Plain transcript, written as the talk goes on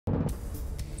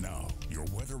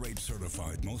Weather Rate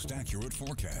certified most accurate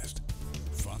forecast.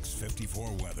 Fox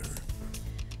 54 weather.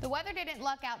 The weather didn't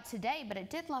luck out today, but it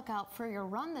did luck out for your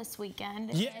run this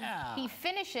weekend. Yeah. And you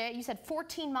finish it, you said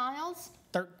 14 miles?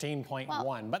 13.1.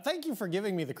 Well, but thank you for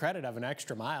giving me the credit of an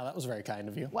extra mile. That was very kind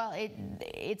of you. Well,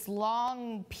 it's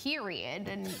long period,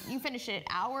 and you finished it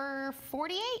hour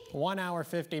 48? 1 hour,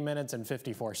 50 minutes, and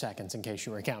 54 seconds, in case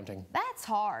you were counting. That's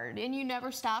hard, and you never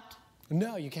stopped?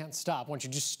 No, you can't stop. Once you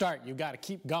just start, you got to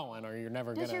keep going, or you're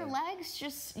never going to... Does your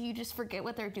legs you just forget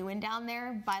what they're doing down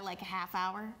there by like a half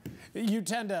hour? You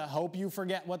tend to hope you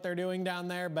forget what they're doing down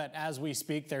there, but as we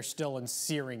speak, they're still in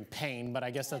searing pain. But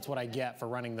I guess that's what I get for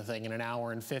running the thing in 1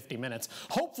 hour and 50 minutes.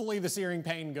 Hopefully the searing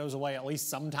pain goes away at least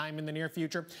sometime in the near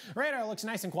future. Radar looks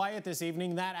nice and quiet this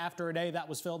evening. That after a day that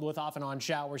was filled with off and on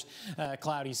showers,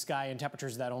 cloudy sky, and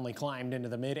temperatures that only climbed into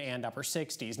the mid and upper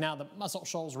 60s. Now, the Muscle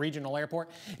Shoals Regional Airport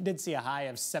did see a high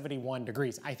of 71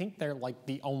 degrees. I think they're like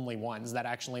the only ones that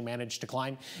actually managed to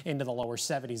climb into the lower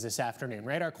 70s this afternoon.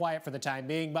 Radar quiet for the time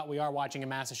being, but we are watching a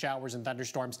mass of showers and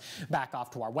thunderstorms back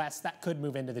off to our west. That could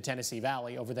move into the Tennessee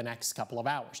Valley over the next couple of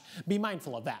hours. Be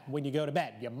mindful of that. When you go to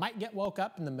bed, you might get woke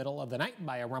up in the middle of the night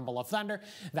by a rumble of thunder.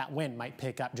 That wind might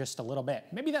pick up just a little bit.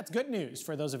 Maybe that's good news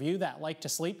for those of you that like to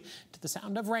sleep to the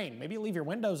sound of rain. Maybe leave your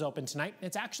windows open tonight.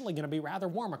 It's actually going to be rather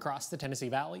warm across the Tennessee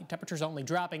Valley. Temperatures only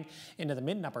dropping into the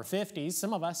mid and upper 50s.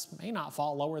 Some of us may not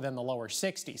fall lower than the lower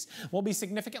 60s. We'll be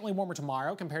significantly warmer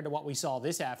tomorrow compared to what we saw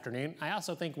this afternoon. I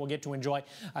also think we'll get to enjoy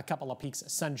a couple of peaks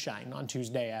of sunshine on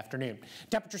Tuesday afternoon.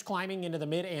 Temperatures climbing into the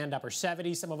mid and upper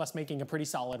 70s. Some of us making a pretty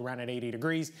solid run at 80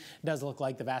 degrees. It does look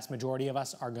like the vast majority of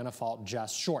us are going to fall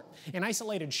just short. An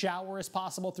isolated shower is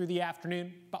possible through the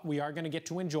afternoon, but we are going to get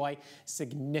to enjoy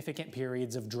significant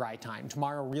periods of dry time.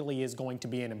 Tomorrow really is going to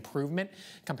be an improvement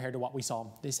compared to what we saw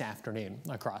this afternoon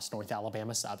across North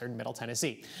Alabama, southern Middle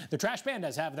Tennessee. The Trash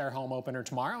Pandas have their home opener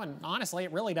tomorrow, and honestly,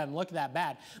 it really doesn't look that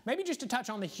bad. Maybe just a touch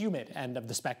on the humid end of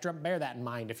the spectrum. Bear that in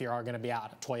mind if you are going to be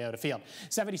out at Toyota Field.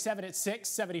 77 at 6,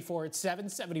 74 at 7,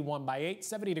 71 by 8,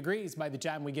 70 degrees by the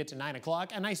time we get to 9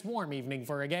 o'clock. A nice warm evening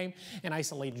for a game. An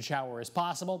isolated shower is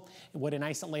possible. Would an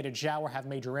isolated shower have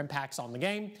major impacts on the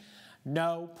game?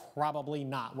 No, probably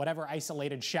not. Whatever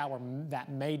isolated shower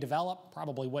that may develop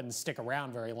probably wouldn't stick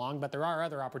around very long, but there are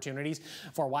other opportunities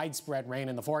for widespread rain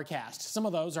in the forecast. Some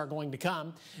of those are going to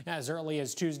come as early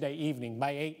as Tuesday evening.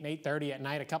 By 8 and 8:30 at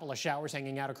night, a couple of showers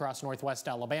hanging out across northwest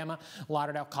Alabama,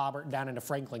 Lauderdale, Colbert, down into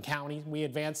Franklin County. We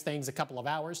advance things a couple of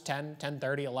hours, 10,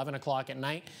 10:30, 11 o'clock at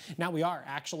night. Now we are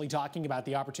actually talking about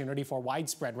the opportunity for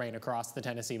widespread rain across the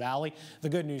Tennessee Valley. The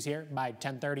good news here, by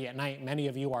 10:30 at night, many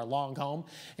of you are long home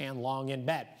and long in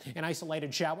bed. An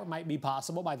isolated shower might be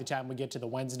possible by the time we get to the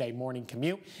Wednesday morning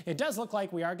commute. It does look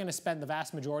like we are going to spend the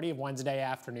vast majority of Wednesday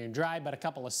afternoon dry, but a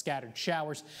couple of scattered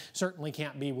showers certainly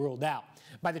can't be ruled out.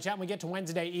 By the time we get to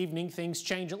Wednesday evening, things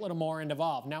change a little more and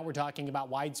evolve. Now we're talking about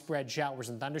widespread showers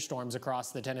and thunderstorms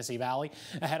across the Tennessee Valley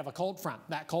ahead of a cold front.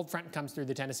 That cold front comes through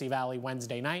the Tennessee Valley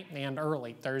Wednesday night and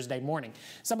early Thursday morning.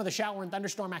 Some of the shower and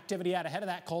thunderstorm activity out ahead of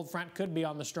that cold front could be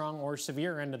on the strong or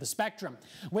severe end of the spectrum.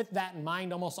 With that in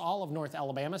mind, almost all of North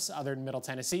Alabama, southern Middle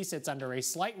Tennessee sits under a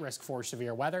slight risk for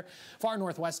severe weather. Far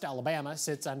northwest Alabama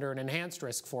sits under an enhanced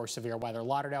risk for severe weather.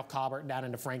 Lauderdale, Colbert, down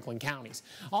into Franklin counties.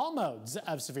 All modes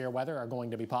of severe weather are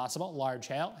going to be possible. Large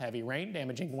hail, heavy rain,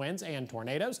 damaging winds, and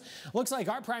tornadoes. Looks like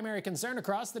our primary concern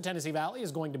across the Tennessee Valley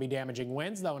is going to be damaging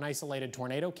winds, though an isolated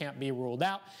tornado can't be ruled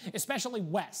out, especially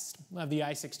west of the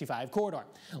I-65 corridor.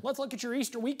 Let's look at your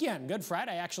Easter weekend. Good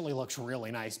Friday actually looks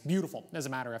really nice. Beautiful, as a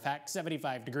matter of fact.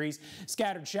 75 degrees.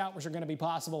 Scattered showers are going to be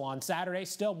possible on Saturday.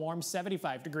 Still warm,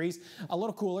 75 degrees. A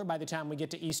little cooler by the time we get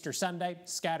to Easter Sunday.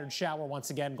 Scattered shower once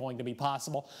again going to be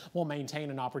possible. We'll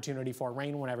maintain an opportunity for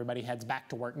rain when everybody heads back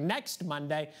to work next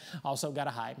Monday. Also got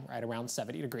a high right around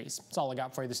 70 degrees. That's all I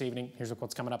got for you this evening. Here's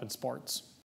what's coming up in sports.